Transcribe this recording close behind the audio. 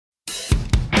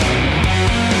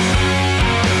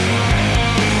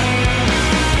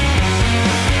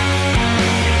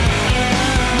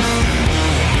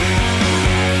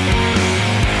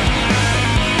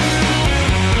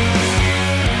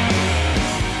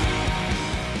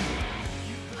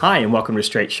Hi, and welcome to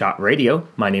Straight Shot Radio.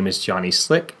 My name is Johnny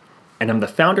Slick, and I'm the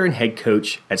founder and head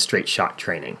coach at Straight Shot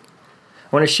Training. I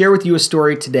want to share with you a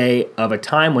story today of a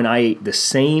time when I ate the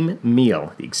same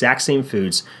meal, the exact same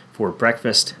foods, for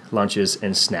breakfast, lunches,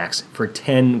 and snacks for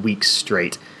 10 weeks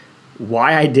straight.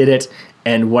 Why I did it,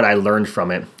 and what I learned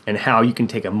from it, and how you can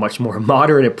take a much more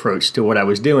moderate approach to what I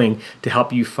was doing to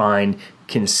help you find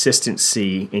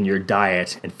consistency in your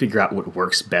diet and figure out what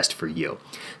works best for you.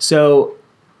 So,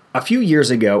 a few years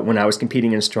ago, when I was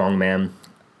competing in strongman,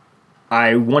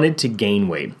 I wanted to gain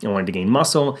weight. I wanted to gain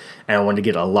muscle, and I wanted to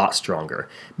get a lot stronger.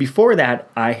 Before that,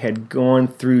 I had gone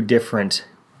through different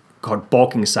called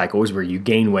bulking cycles where you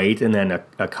gain weight, and then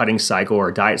a cutting cycle or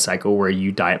a diet cycle where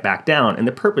you diet back down. And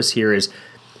the purpose here is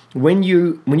when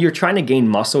you're trying to gain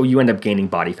muscle, you end up gaining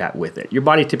body fat with it. Your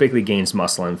body typically gains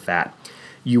muscle and fat.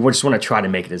 You just want to try to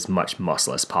make it as much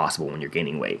muscle as possible when you're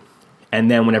gaining weight. And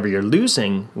then whenever you're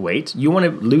losing weight, you want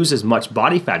to lose as much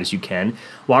body fat as you can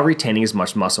while retaining as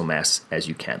much muscle mass as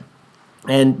you can.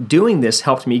 And doing this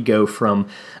helped me go from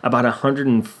about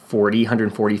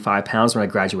 145 pounds when I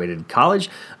graduated college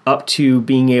up to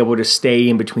being able to stay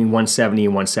in between 170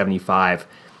 and 175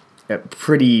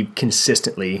 pretty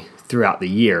consistently throughout the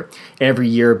year. Every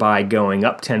year by going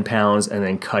up 10 pounds and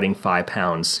then cutting 5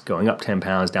 pounds, going up 10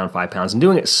 pounds, down 5 pounds, and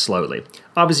doing it slowly.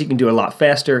 Obviously, you can do it a lot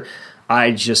faster.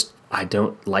 I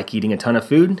don't like eating a ton of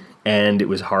food, and it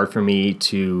was hard for me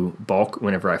to bulk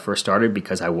whenever I first started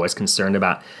because I was concerned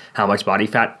about how much body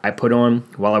fat I put on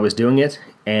while I was doing it,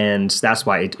 and that's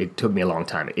why it took me a long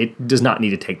time. It does not need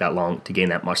to take that long to gain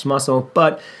that much muscle,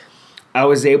 but I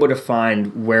was able to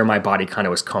find where my body kind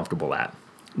of was comfortable at.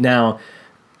 Now,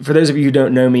 for those of you who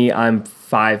don't know me, I'm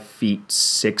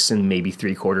 5'6" and maybe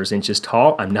 3/4 inches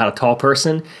tall. I'm not a tall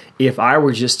person. If I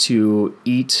were just to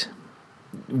eat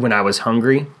when I was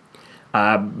hungry,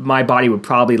 my body would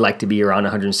probably like to be around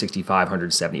 165,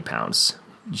 170 pounds,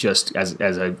 just as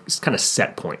a kind of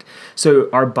set point. So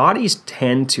our bodies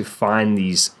tend to find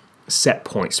these set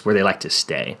points where they like to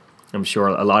stay. I'm sure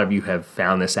a lot of you have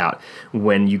found this out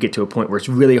when you get to a point where it's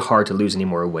really hard to lose any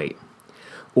more weight.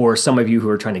 Or some of you who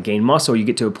are trying to gain muscle, you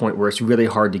get to a point where it's really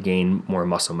hard to gain more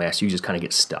muscle mass. You just kind of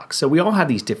get stuck. So we all have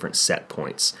these different set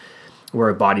points where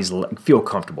our bodies feel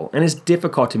comfortable. And it's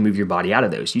difficult to move your body out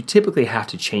of those. You typically have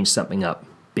to change something up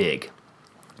big.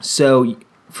 So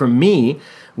for me,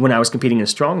 when I was competing in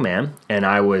strongman and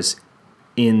I was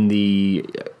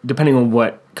depending on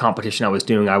what competition I was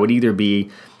doing, I would either be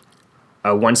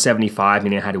a 175,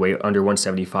 meaning I had to weigh under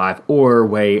 175, or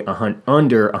weigh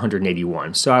under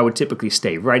 181. So I would typically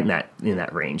stay right in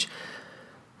that range.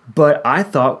 But I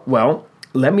thought, well,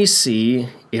 let me see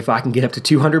if I can get up to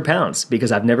 200 pounds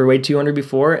because I've never weighed 200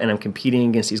 before, and I'm competing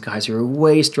against these guys who are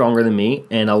way stronger than me,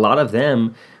 and a lot of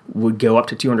them would go up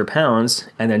to 200 pounds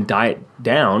and then diet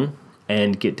down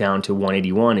and get down to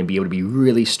 181 and be able to be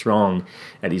really strong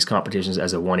at these competitions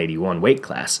as a 181 weight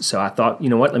class. So I thought, you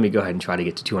know what, let me go ahead and try to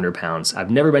get to 200 pounds.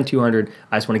 I've never been 200.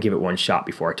 I just want to give it one shot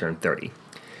before I turn 30.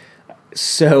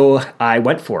 So I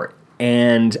went for it,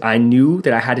 and I knew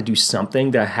that I had to do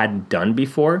something that I hadn't done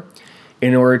before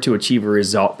in order to achieve a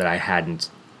result that I hadn't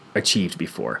achieved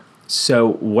before.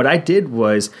 So what I did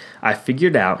was I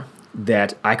figured out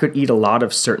that I could eat a lot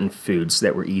of certain foods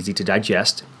that were easy to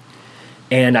digest,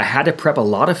 and I had to prep a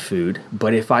lot of food,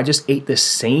 but if I just ate the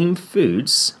same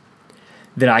foods,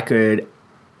 that I could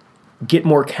get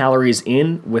more calories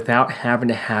in without having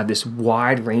to have this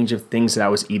wide range of things that I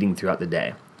was eating throughout the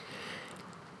day.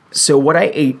 So what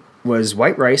I ate was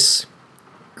white rice,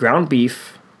 ground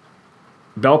beef,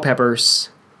 bell peppers,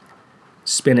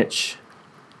 spinach,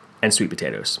 and sweet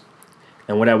potatoes.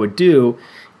 And what I would do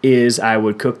is I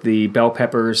would cook the bell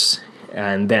peppers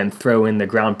and then throw in the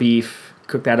ground beef,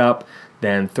 cook that up,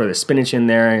 then throw the spinach in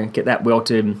there, get that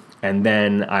wilted, and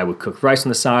then I would cook rice on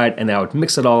the side, and I would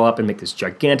mix it all up and make this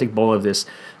gigantic bowl of this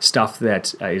stuff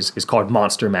that is called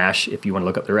Monster Mash, if you want to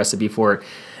look up the recipe for it.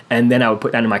 And then I would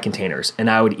put that in my containers, and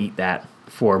I would eat that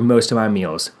for most of my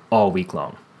meals all week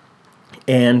long.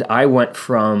 And I went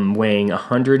from weighing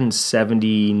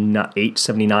 178,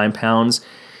 79 pounds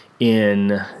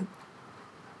in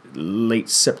late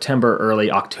September,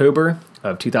 early October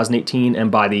of 2018,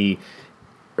 and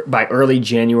by early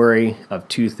January of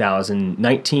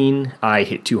 2019, I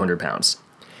hit 200 pounds.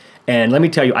 And let me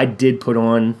tell you, I did put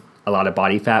on a lot of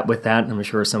body fat with that. I'm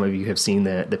sure some of you have seen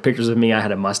the pictures of me. I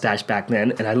had a mustache back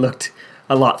then, and I looked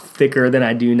a lot thicker than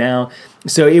I do now.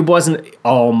 So it wasn't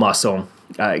all muscle.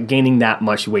 Gaining that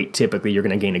much weight, typically you're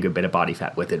going to gain a good bit of body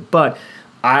fat with it. But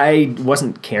I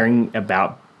wasn't caring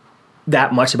about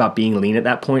that much about being lean at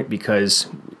that point because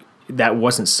that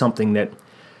wasn't something that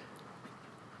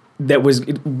that was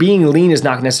being lean is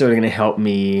not necessarily going to help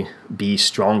me be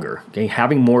stronger. Okay,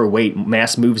 having more weight,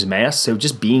 mass moves mass. So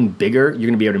just being bigger, you're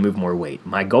going to be able to move more weight.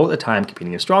 My goal at the time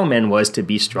competing in strongman was to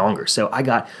be stronger. So I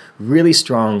got really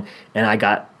strong and I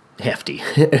got hefty.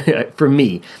 For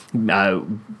me,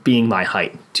 being my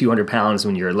height, 200 pounds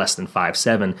when you're less than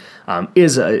 5'7",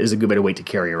 is a good bit of weight to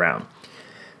carry around.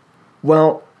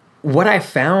 Well, what I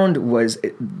found was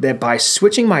that by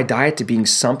switching my diet to being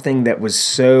something that was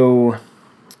so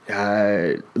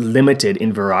limited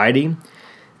in variety,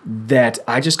 that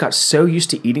I just got so used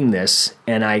to eating this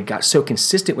and I got so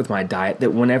consistent with my diet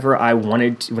that whenever I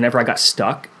got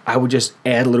stuck, I would just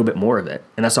add a little bit more of it.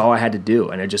 And that's all I had to do.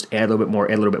 And I just add a little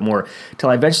bit more, till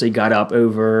I eventually got up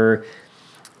over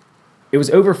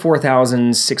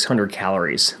 4,600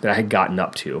 calories that I had gotten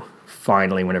up to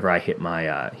finally whenever I hit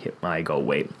my goal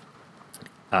weight.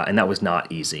 And that was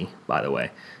not easy, by the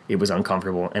way. It was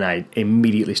uncomfortable, and I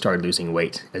immediately started losing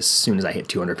weight as soon as I hit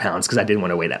 200 pounds because I didn't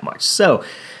want to weigh that much. So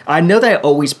I know that I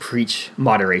always preach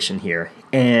moderation here,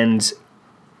 and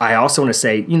I also want to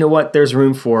say, you know what, there's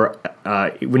room for,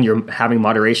 when you're having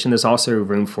moderation, there's also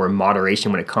room for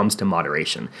moderation when it comes to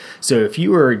moderation. So if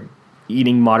you are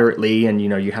eating moderately and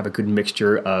you have a good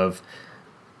mixture of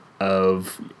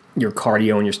your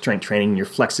cardio and your strength training and your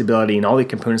flexibility and all the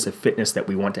components of fitness that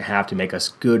we want to have to make us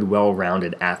good,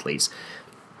 well-rounded athletes.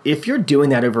 If you're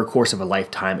doing that over a course of a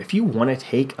lifetime, if you want to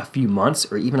take a few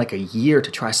months or even like a year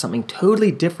to try something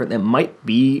totally different that might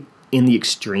be in the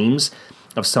extremes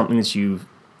of something that you've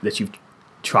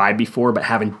tried before but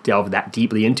haven't delved that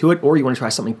deeply into it, or you want to try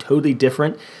something totally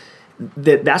different,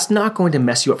 that's not going to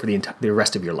mess you up for the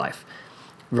rest of your life.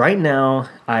 Right now,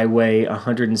 I weigh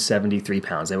 173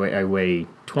 pounds. I weigh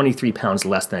 23 pounds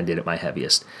less than I did at my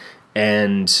heaviest.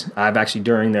 And I've actually,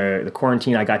 during the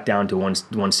quarantine, I got down to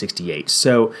 168.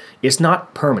 So it's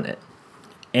not permanent.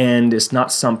 And it's not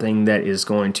something that is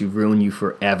going to ruin you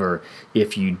forever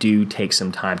if you do take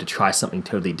some time to try something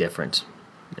totally different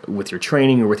with your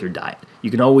training or with your diet. You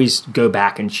can always go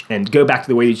back and go back to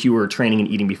the way that you were training and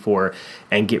eating before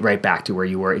and get right back to where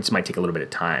you were. It just might take a little bit of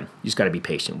time. You just got to be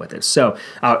patient with it. So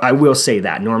I will say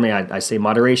that. Normally I say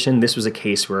moderation. This was a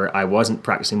case where I wasn't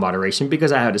practicing moderation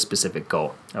because I had a specific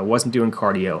goal. I wasn't doing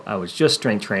cardio. I was just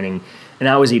strength training, and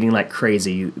I was eating like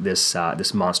crazy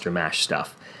this Monster Mash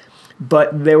stuff.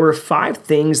 But there were 5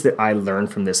 things that I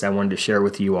learned from this I wanted to share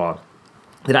with you all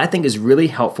that I think is really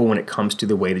helpful when it comes to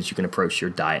the way that you can approach your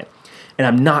diet. And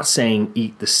I'm not saying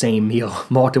eat the same meal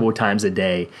multiple times a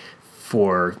day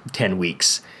for 10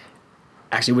 weeks.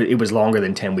 Actually, it was longer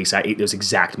than 10 weeks. I ate those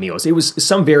exact meals. It was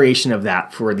some variation of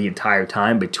that for the entire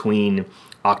time between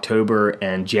October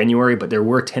and January, but there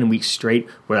were 10 weeks straight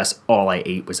where that's all I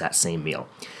ate was that same meal.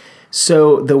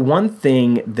 So the one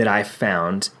thing that I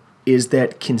found is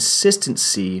that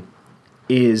consistency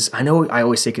is, I know I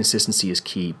always say consistency is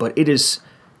key, but it is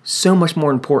so much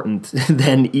more important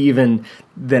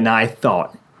than I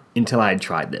thought until I had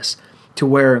tried this. To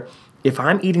where if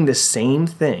I'm eating the same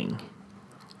thing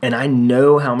and I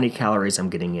know how many calories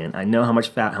I'm getting in, I know how much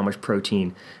fat, how much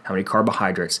protein, how many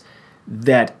carbohydrates,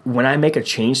 that when I make a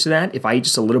change to that, if I eat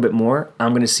just a little bit more,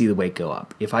 I'm going to see the weight go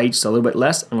up. If I eat just a little bit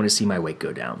less, I'm going to see my weight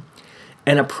go down.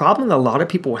 And a problem that a lot of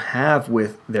people have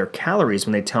with their calories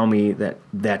when they tell me that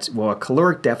a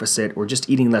caloric deficit or just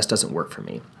eating less doesn't work for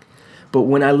me. But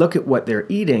when I look at what they're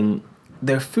eating,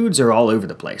 their foods are all over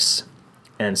the place.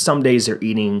 And some days they're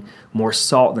eating more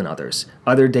salt than others.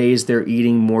 Other days they're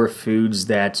eating more foods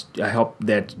that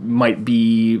might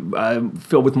be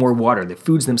filled with more water. The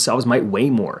foods themselves might weigh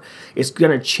more. It's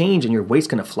going to change and your weight's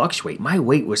going to fluctuate. My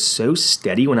weight was so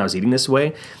steady when I was eating this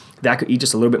way that I could eat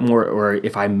just a little bit more, or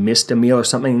if I missed a meal or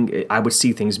something, I would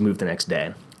see things move the next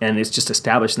day. And it's just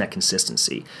establishing that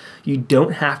consistency. You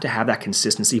don't have to have that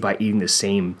consistency by eating the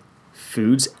same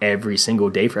foods every single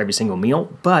day for every single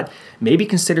meal, but maybe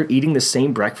consider eating the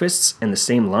same breakfasts and the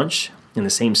same lunch and the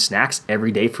same snacks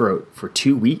every day for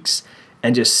 2 weeks,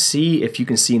 and just see if you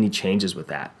can see any changes with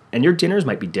that. And your dinners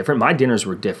might be different. My dinners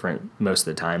were different most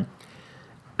of the time.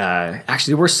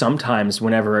 Actually, there were some times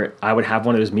whenever I would have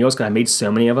one of those meals, because I made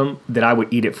so many of them, that I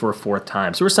would eat it for a 4th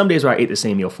time. So there were some days where I ate the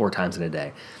same meal 4 times in a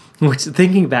day, which,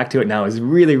 thinking back to it now, is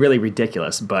really, really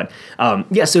ridiculous. But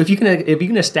so if you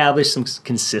can establish some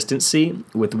consistency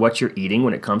with what you're eating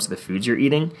when it comes to the foods you're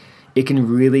eating, it can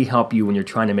really help you when you're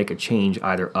trying to make a change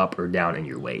either up or down in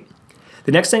your weight.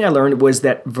 The next thing I learned was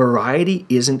that variety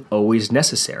isn't always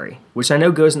necessary, which I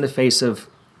know goes in the face of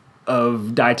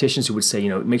dietitians who would say,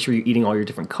 make sure you're eating all your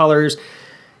different colors,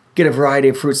 get a variety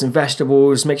of fruits and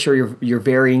vegetables, make sure you're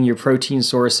varying your protein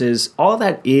sources. All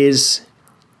that is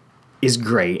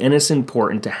great, and it's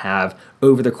important to have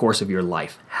over the course of your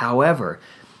life. However,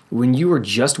 when you are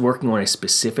just working on a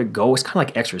specific goal, it's kind of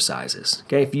like exercises.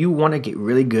 Okay, if you want to get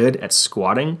really good at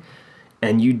squatting,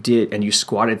 and you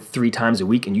squatted 3 times a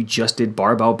week, and you just did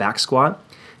barbell back squat,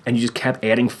 and you just kept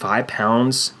adding 5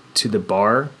 pounds to the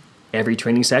bar every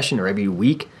training session or every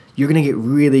week, you're going to get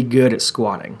really good at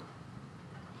squatting.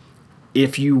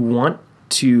 If you want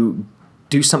to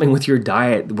do something with your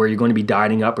diet where you're going to be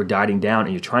dieting up or dieting down,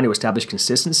 and you're trying to establish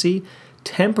consistency,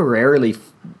 temporarily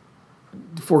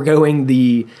foregoing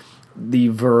the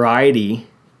variety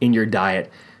in your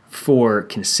diet for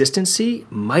consistency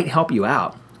might help you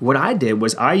out. What I did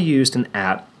was I used an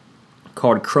app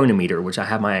called Chronometer, which I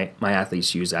have my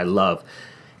athletes use, I love.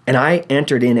 And I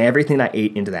entered in everything I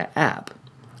ate into that app.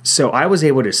 So I was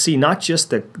able to see not just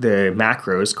the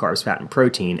macros, carbs, fat, and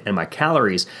protein, and my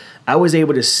calories. I was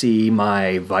able to see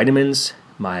my vitamins,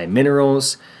 my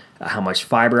minerals, how much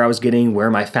fiber I was getting,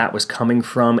 where my fat was coming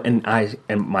from, and my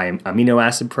amino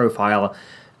acid profile.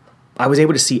 I was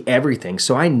able to see everything.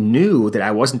 So I knew that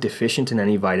I wasn't deficient in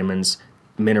any vitamins,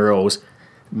 minerals.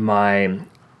 My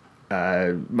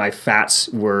fats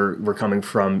were coming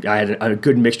from, I had a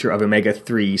good mixture of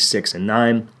omega-3, 6, and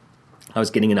 9. I was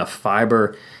getting enough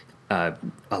fiber, a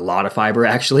lot of fiber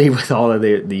actually, with all of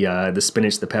the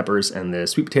spinach, the peppers, and the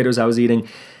sweet potatoes I was eating.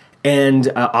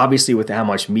 And obviously with how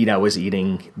much meat I was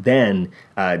eating then,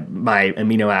 my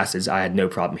amino acids, I had no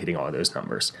problem hitting all of those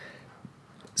numbers.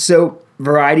 So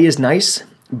variety is nice,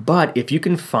 but if you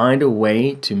can find a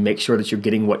way to make sure that you're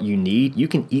getting what you need, you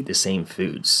can eat the same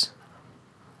foods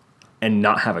and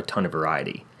not have a ton of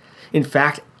variety. In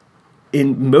fact,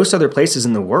 in most other places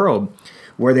in the world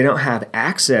where they don't have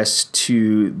access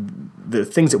to the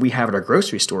things that we have at our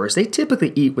grocery stores, they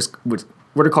typically eat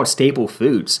what are called staple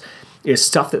foods. It's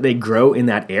stuff that they grow in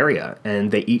that area,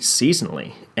 and they eat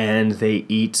seasonally, and they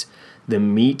eat the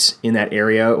meat in that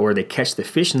area, or they catch the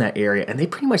fish in that area, and they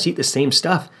pretty much eat the same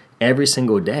stuff every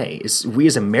single day. We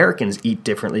as Americans eat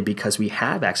differently because we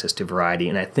have access to variety,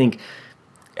 and I think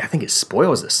it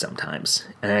spoils us sometimes.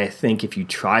 And I think if you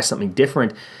try something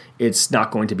different, it's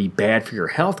not going to be bad for your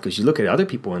health, because you look at other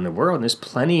people in the world, and there's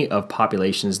plenty of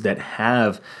populations that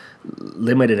have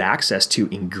limited access to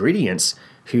ingredients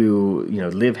who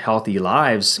live healthy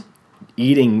lives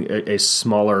eating a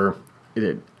smaller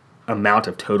amount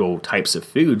of total types of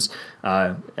foods.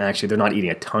 Actually, they're not eating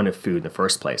a ton of food in the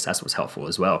first place. That's what's helpful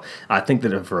as well. I think that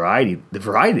the variety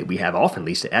that we have often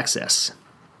leads to excess.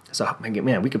 So,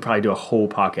 man, we could probably do a whole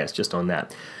podcast just on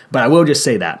that. But I will just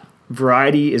say that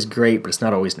variety is great, but it's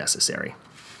not always necessary.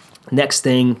 Next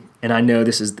thing, and I know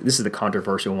this is the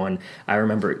controversial one. I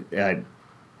remember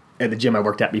at the gym I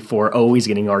worked at before, always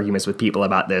getting arguments with people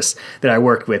about this that I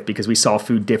worked with, because we saw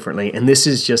food differently. And this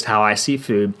is just how I see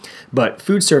food. But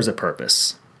food serves a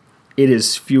purpose. It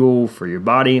is fuel for your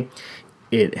body.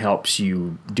 It helps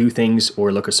you do things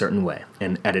or look a certain way.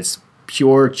 And at its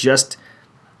pure, just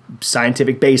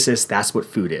scientific basis, that's what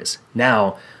food is.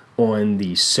 Now, on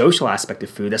the social aspect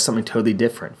of food, that's something totally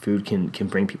different. Food can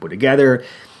bring people together.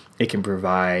 It can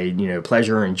provide,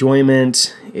 pleasure or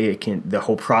enjoyment. The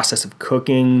whole process of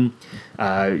cooking,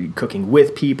 cooking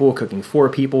with people, cooking for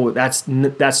people, that's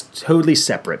totally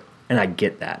separate, and I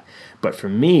get that. But for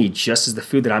me, just as the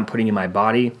food that I'm putting in my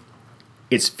body,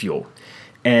 it's fuel.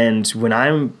 And when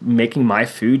I'm making my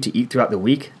food to eat throughout the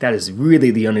week, that is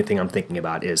really the only thing I'm thinking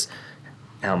about is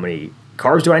how many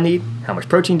carbs do I need? How much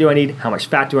protein do I need? How much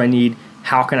fat do I need?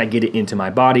 How can I get it into my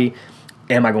body?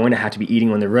 Am I going to have to be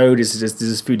eating on the road? Does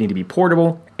this food need to be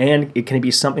portable? And can it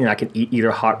be something that I can eat either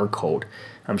hot or cold?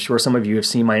 I'm sure some of you have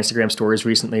seen my Instagram stories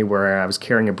recently where I was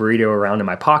carrying a burrito around in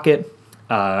my pocket,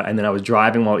 and then I was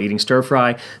driving while eating stir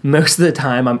fry. Most of the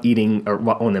time I'm eating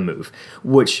on the move,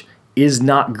 which is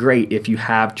not great if you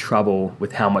have trouble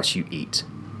with how much you eat.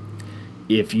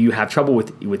 If you have trouble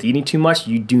with eating too much,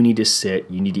 you do need to sit.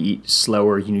 You need to eat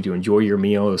slower. You need to enjoy your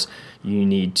meals. You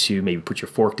need to maybe put your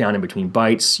fork down in between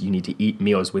bites. You need to eat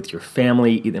meals with your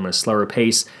family, eat them at a slower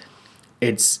pace.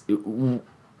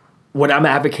 What I'm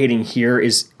advocating here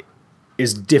is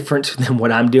different than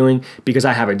what I'm doing, because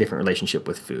I have a different relationship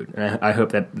with food. And I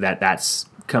hope that's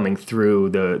coming through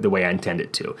the way I intend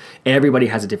it to. Everybody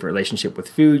has a different relationship with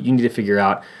food. You need to figure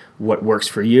out what works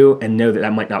for you and know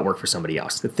that might not work for somebody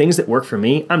else. The things that work for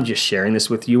me, I'm just sharing this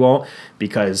with you all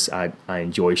because I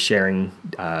enjoy sharing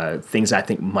things I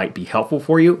think might be helpful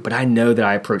for you, but I know that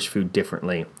I approach food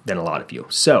differently than a lot of you.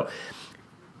 So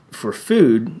for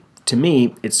food, to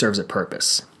me, it serves a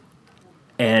purpose.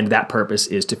 And that purpose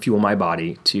is to fuel my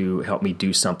body, to help me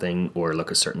do something or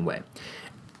look a certain way.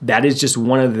 That is just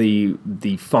one of the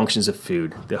functions of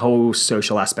food. The whole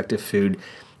social aspect of food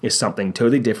is something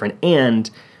totally different.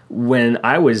 And when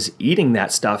I was eating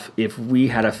that stuff, if we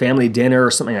had a family dinner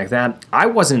or something like that, I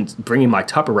wasn't bringing my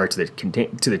Tupperware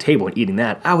to the table and eating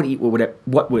that. I would eat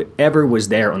whatever was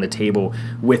there on the table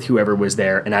with whoever was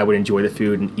there, and I would enjoy the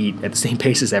food and eat at the same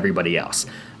pace as everybody else.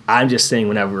 I'm just saying,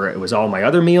 whenever it was all my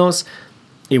other meals,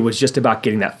 it was just about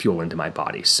getting that fuel into my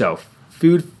body. So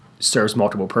food serves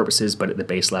multiple purposes, but at the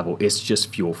base level, it's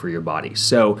just fuel for your body.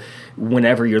 So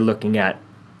whenever you're looking at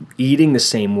eating the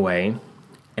same way,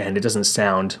 and it doesn't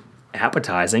sound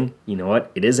appetizing, you know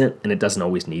what? It isn't, and it doesn't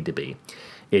always need to be.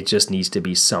 It just needs to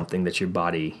be something that your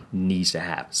body needs to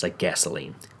have. It's like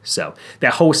gasoline. So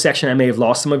that whole section, I may have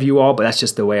lost some of you all, but that's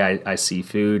just the way I see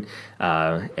food.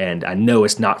 And I know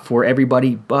it's not for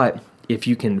everybody, but if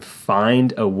you can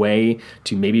find a way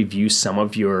to maybe view some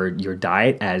of your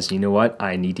diet as, you know what,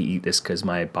 I need to eat this because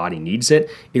my body needs it,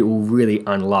 it will really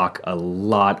unlock a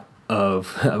lot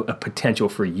of a potential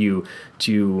for you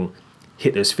to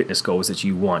hit those fitness goals that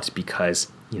you want,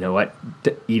 because you know what,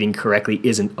 eating correctly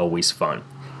isn't always fun,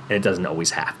 and it doesn't always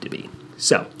have to be.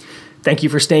 So thank you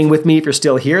for staying with me. If you're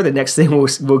still here, the next thing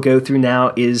we'll go through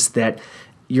now is that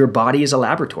your body is a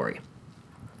laboratory.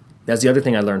 That's the other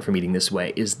thing I learned from eating this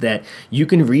way, is that you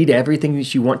can read everything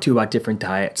that you want to about different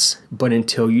diets, but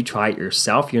until you try it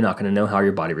yourself, you're not going to know how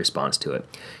your body responds to it.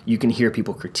 You can hear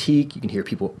people critique, you can hear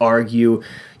people argue,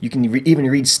 you can even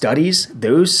read studies.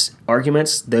 Those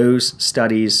arguments, those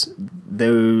studies,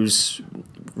 those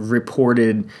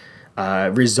reported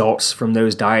results from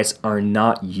those diets are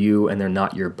not you, and they're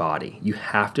not your body. You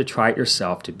have to try it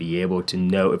yourself to be able to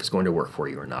know if it's going to work for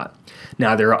you or not.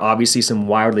 Now, there are obviously some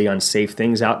wildly unsafe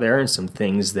things out there, and some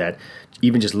things that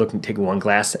even just taking one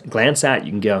glance at,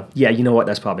 you can go, yeah, you know what,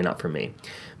 that's probably not for me.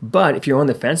 But if you're on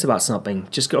the fence about something,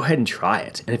 just go ahead and try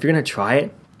it. And if you're going to try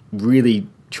it, really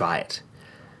try it.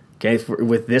 Okay,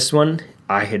 with this one,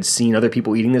 I had seen other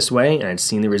people eating this way, and I'd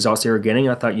seen the results they were getting.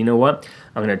 I thought, you know what?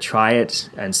 I'm going to try it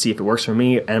and see if it works for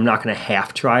me, and I'm not going to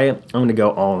half try it. I'm going to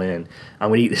go all in. I'm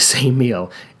going to eat the same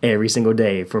meal every single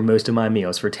day for most of my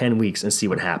meals for 10 weeks and see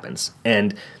what happens.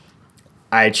 And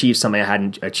I achieved something I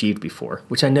hadn't achieved before,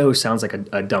 which I know sounds like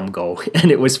a dumb goal.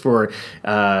 And it was for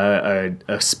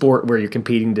a sport where you're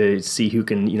competing to see who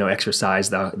can, exercise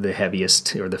the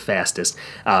heaviest or the fastest.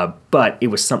 But it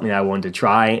was something I wanted to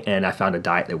try, and I found a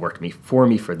diet that worked for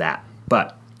me for that.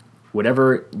 But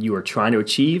whatever you are trying to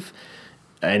achieve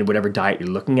and whatever diet you're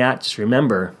looking at, just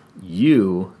remember,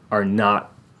 you are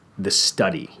not the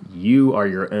study. You are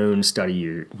your own study.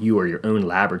 You are your own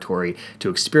laboratory to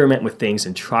experiment with things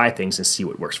and try things and see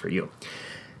what works for you.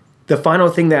 The final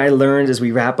thing that I learned as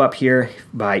we wrap up here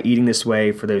by eating this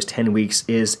way for those 10 weeks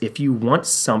is, if you want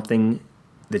something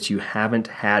that you haven't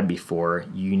had before,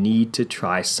 you need to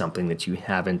try something that you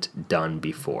haven't done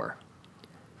before.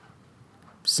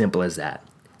 Simple as that.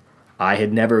 I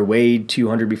had never weighed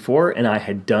 200 before, and I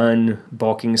had done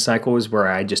bulking cycles where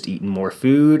I had just eaten more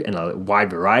food and a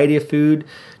wide variety of food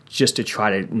just to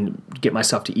try to get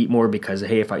myself to eat more, because,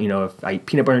 hey, if I eat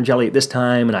peanut butter and jelly at this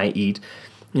time, and I eat,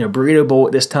 burrito bowl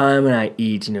at this time, and I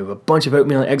eat, a bunch of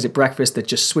oatmeal and eggs at breakfast, that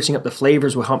just switching up the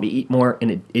flavors will help me eat more,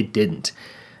 and it didn't.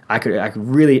 I could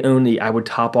really I would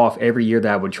top off every year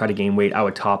that I would try to gain weight. I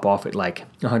would top off at like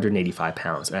 185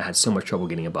 pounds, and I had so much trouble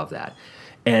getting above that.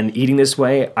 And eating this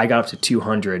way, I got up to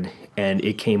 200, and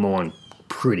it came on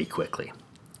pretty quickly.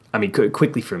 I mean,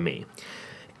 quickly for me.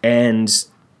 And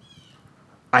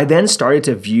I then started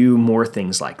to view more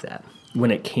things like that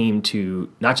when it came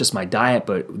to not just my diet,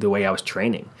 but the way I was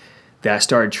training. That I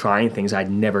started trying things I'd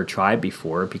never tried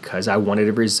before because I wanted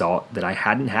a result that I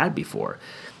hadn't had before.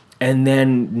 And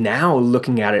then now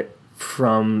looking at it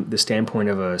from the standpoint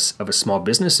of a small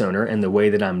business owner, and the way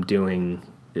that I'm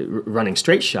running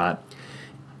Straight Shot,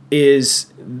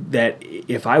 is that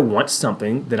if I want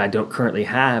something that I don't currently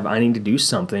have, I need to do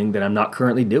something that I'm not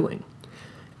currently doing.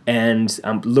 And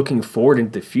I'm looking forward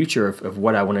into the future of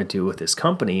what I want to do with this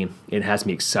company. It has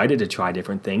me excited to try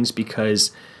different things,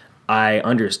 because I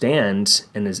understand,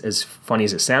 and as funny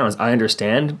as it sounds, I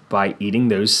understand by eating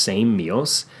those same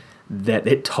meals that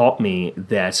it taught me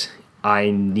that I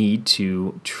need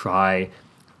to try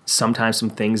sometimes some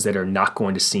things that are not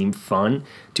going to seem fun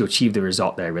to achieve the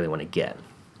result that I really want to get.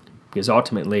 Because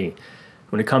ultimately,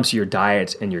 when it comes to your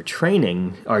diet and your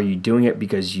training, are you doing it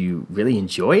because you really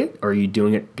enjoy it, or are you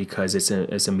doing it because it's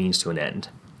a means to an end?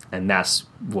 And that's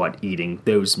what eating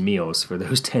those meals for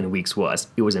those 10 weeks was.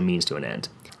 It was a means to an end.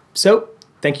 So,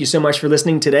 thank you so much for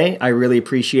listening today. I really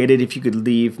appreciate it. If you could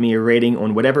leave me a rating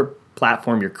on whatever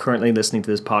platform you're currently listening to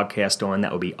this podcast on,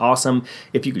 that would be awesome.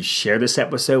 If you could share this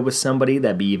episode with somebody,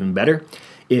 that'd be even better.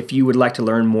 If you would like to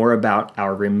learn more about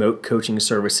our remote coaching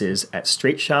services at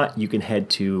Straight Shot, you can head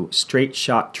to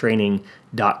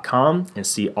straightshottraining.com and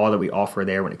see all that we offer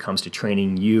there when it comes to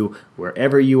training you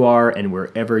wherever you are and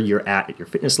wherever you're at your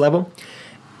fitness level.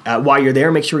 While you're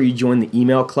there, make sure you join the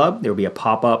email club. There will be a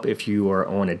pop-up if you are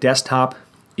on a desktop.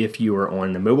 If you are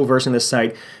on the mobile version of the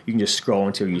site, you can just scroll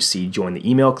until you see join the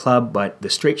email club. But the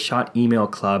Straight Shot email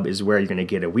club is where you're going to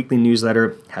get a weekly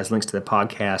newsletter, has links to the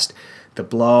podcast, the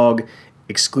blog,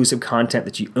 exclusive content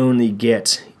that you only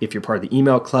get if you're part of the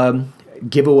email club.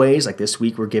 Giveaways, like this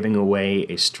week, we're giving away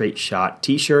a Straight Shot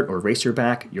t-shirt or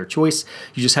racerback, your choice.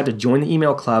 You just have to join the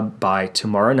email club by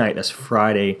tomorrow night. That's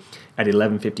Friday at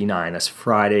 11:59. That's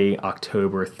Friday,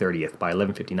 October 30th by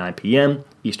 11:59 p.m.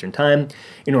 Eastern Time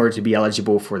in order to be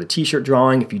eligible for the t-shirt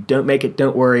drawing. If you don't make it,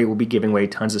 don't worry. We'll be giving away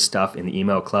tons of stuff in the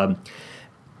email club.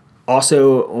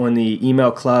 Also, on the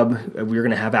email club, we're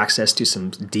going to have access to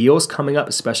some deals coming up,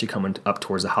 especially coming up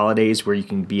towards the holidays, where you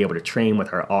can be able to train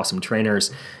with our awesome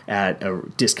trainers at a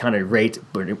discounted rate.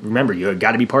 But remember, you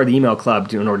got to be part of the email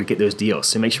club in order to get those deals.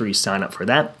 So make sure you sign up for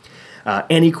that.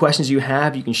 Any questions you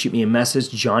have, you can shoot me a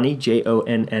message, Johnny, Jonny,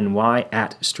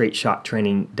 at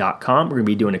straightshottraining.com. We're going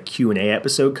to be doing a Q&A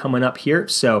episode coming up here.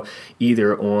 So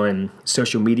either on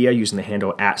social media using the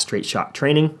handle at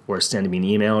straightshottraining or send me an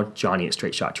email, Johnny at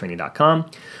straightshottraining.com.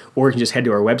 Or you can just head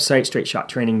to our website,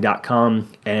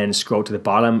 straightshottraining.com, and scroll to the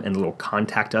bottom and the little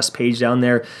contact us page down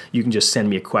there. You can just send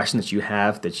me a question that you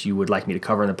have that you would like me to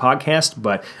cover in the podcast.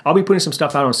 But I'll be putting some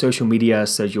stuff out on social media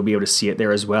so you'll be able to see it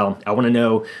there as well. I want to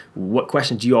know what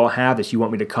questions you all have that you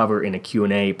want me to cover in a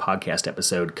Q&A podcast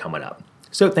episode coming up.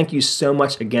 So thank you so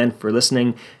much again for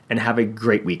listening, and have a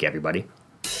great week, everybody.